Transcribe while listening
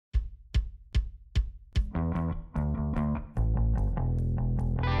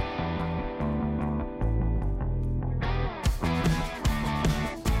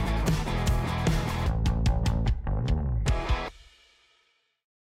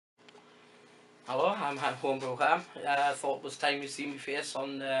Hello, I'm Homebrew Ham. I thought it was time you see my face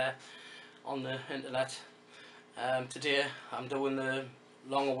on the internet. Today I'm doing the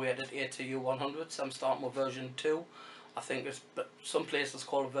long-awaited atu-100. So I'm starting with version 2. I think it's some places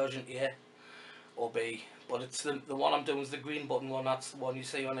call it version A or B, but it's the one I'm doing is the green button one. That's the one you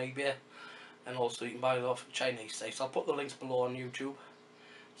see on eBay, and also you can buy it off Chinese sites. I'll put the links below on YouTube.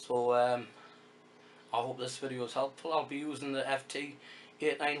 So I hope this video is helpful. I'll be using the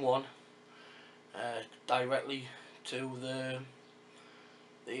ft-891 directly to the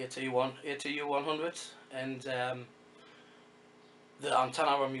atu-100, and the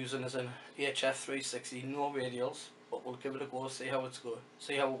antenna I'm using is an HF360, no radials, but we'll give it a go, see how it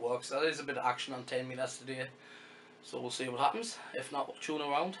works. There is a bit of action on 10 meters today, so we'll see what happens. If not, we'll tune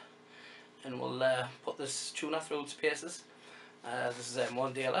around and we'll put this tuner through its paces. This is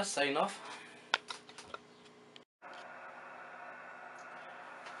M1 DLS signing off.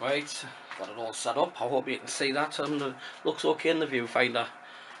 Right, got it all set up. I hope you can see that. Looks okay in the viewfinder.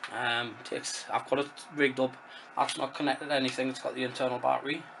 I've got it rigged up. That's not connected to anything. It's got the internal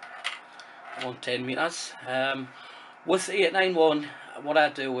battery on 10 meters. With the 891, what I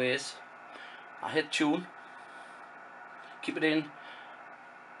do is I hit tune, keep it in.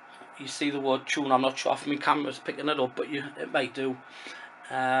 You see the word tune. I'm not sure if my camera's picking it up, but it might do.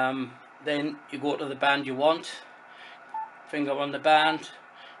 Then you go to the band you want. Finger on the band.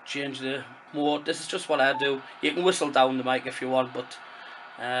 Change the mode. This is just what I do. You can whistle down the mic if you want, but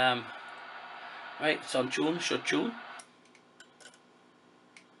right, it's on tune, should tune.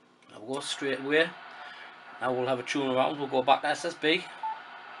 Now we'll go straight away. Now we'll have a tune around, we'll go back to SSB.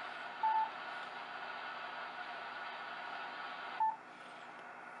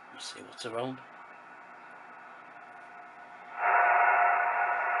 Let's see what's around.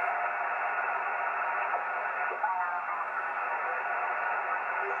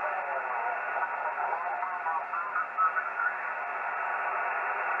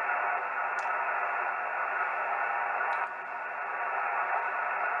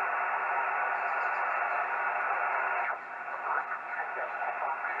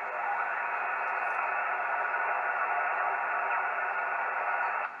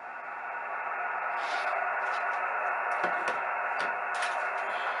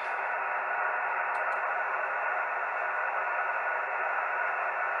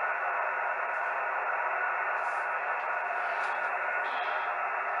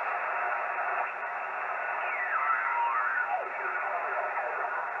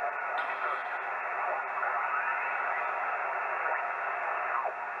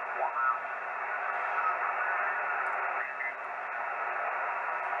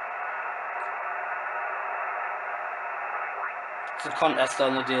 It's a contest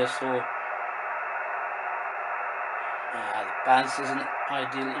on the day, so the bounce isn't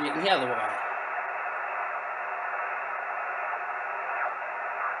ideal. You can hear the wire.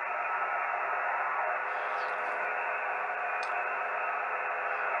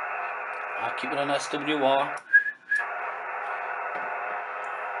 I'll keep it on SWR.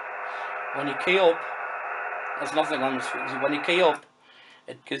 When you key up, there's nothing on this. When you key up,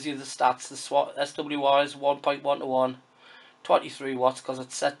 it gives you the stats. The SWR is 1.1 to 1, 23 watts because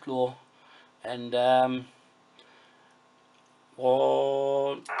it's set low, and it's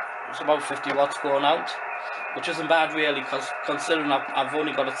about 50 watts going out, which isn't bad really, because considering I've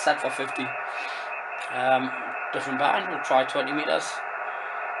only got it set for 50. Different band, we'll try 20 meters.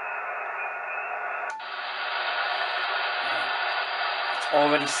 It's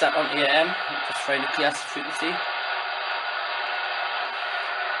already set on AM, just trying to clear the frequency.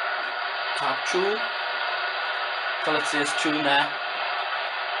 Tap tune, so it says tune there.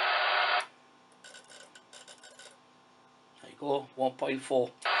 There you go,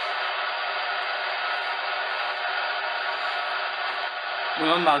 1.4.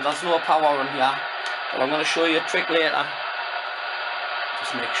 Remember, there's no power on here, but I'm going to show you a trick later.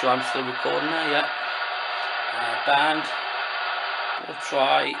 Just make sure I'm still recording there, yeah. Band, we'll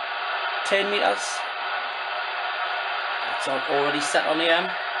try 10 meters. It's already set on AM.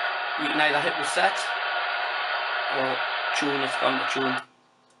 You can either hit reset or tune, it's gone to tune.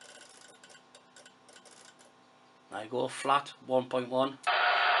 There you go, flat 1.1.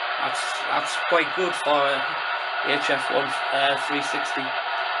 That's quite good for a HF1 360.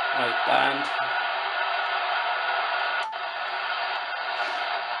 Right, band.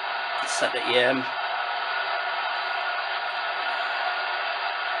 It's set to AM.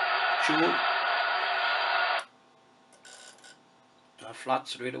 Tune. Flat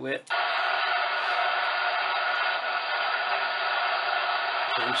straight away.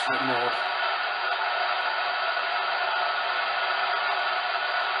 Instant mode.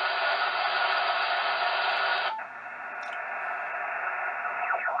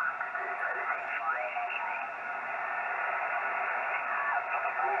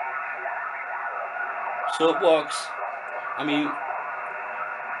 So it works. I mean,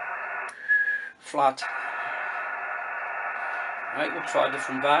 flat. Right, we'll try a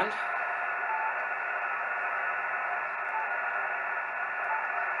different band.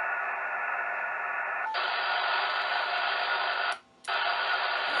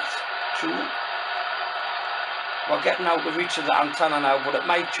 Tune. We're getting out of reach of the antenna now, but it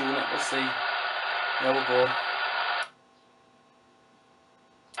might tune it, we'll see. There we go.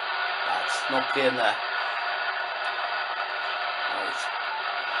 That's not playing there. Right.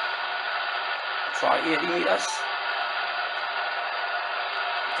 Try 80 meters.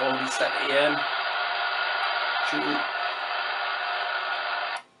 It's already set AM. Tune.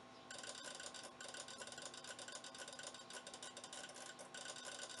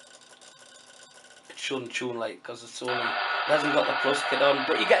 It shouldn't tune like, because it's only, it hasn't got the plus kit on,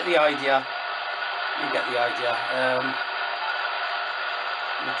 but you get the idea. You get the idea.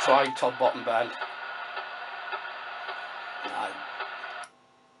 We'll try top bottom band.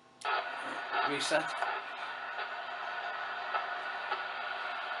 Reset.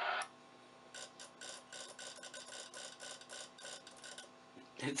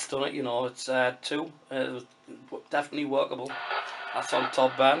 It's done it, you know, it's 2. Definitely workable. That's on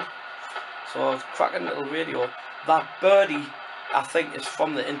top band. So it's a cracking little radio. That birdie, I think, is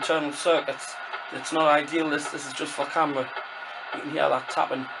from the internal circuits. It's not ideal, this is just for camera. You can hear that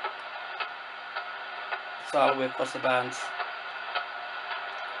tapping. It's all the way across the bands.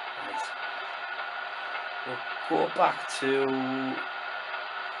 Right. We'll go back to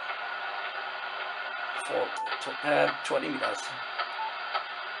 20 meters.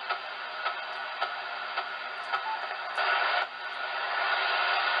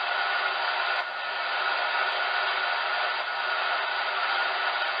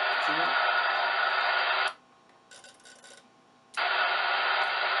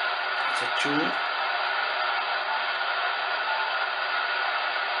 It's a tune.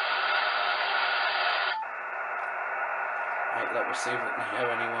 Right, let me see if we can hear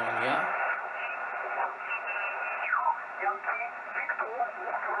anyone in here.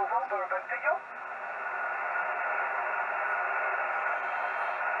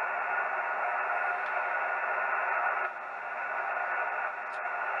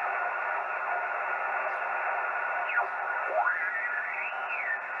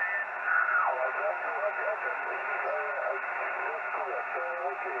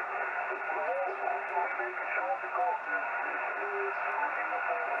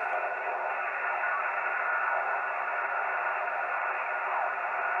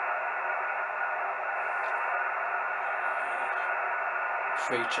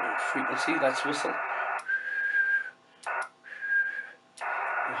 Frequency, let's whistle.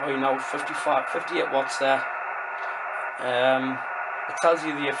 How you know, 58 watts there. It tells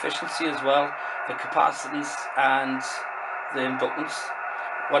you the efficiency as well, the capacitance and the inductance.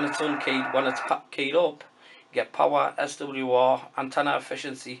 When it's unkeyed, when it's keyed up, you get power, SWR, antenna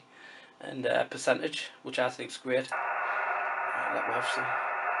efficiency, and percentage, which I think is great. Let me have some.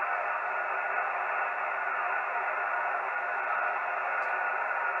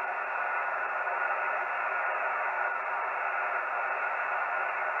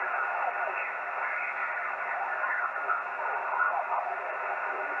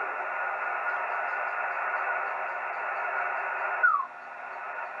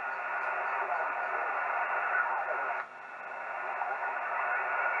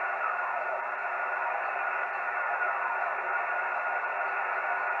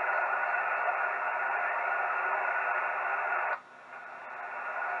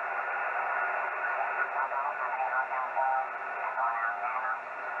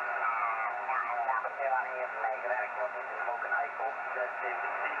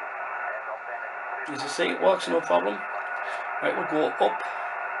 As you see, it works, no problem. Right, we'll go up.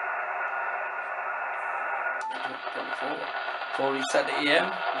 So reset the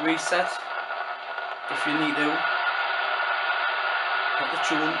EM, reset if you need to. Hit the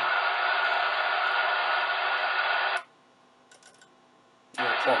tune.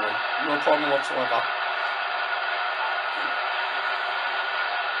 No problem whatsoever.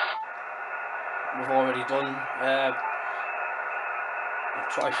 We've already done. We'll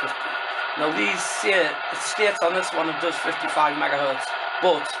try 50. Now these, it states on this one it does 55 megahertz,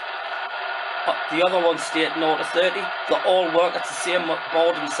 but the other one state 0 to 30. They all work at the same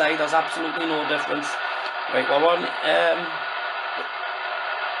board inside. There's absolutely no difference. Right, we're on. Let's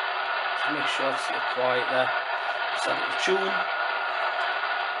make sure it's quiet there. Set it to tune.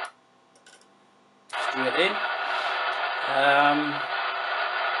 Straight in.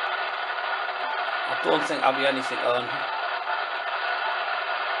 I don't think I'll be anything on.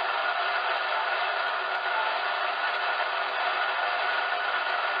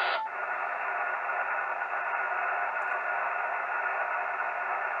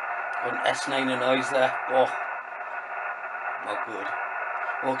 Got an S9 noise there. Oh, not good.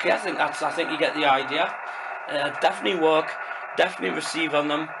 Okay, I think you get the idea. Definitely work, definitely receive on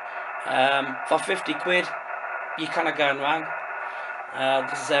them. For 50 quid, you kind of going wrong.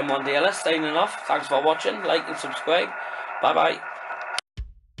 This is M1DLS signing off. Thanks for watching, like and subscribe. Bye bye.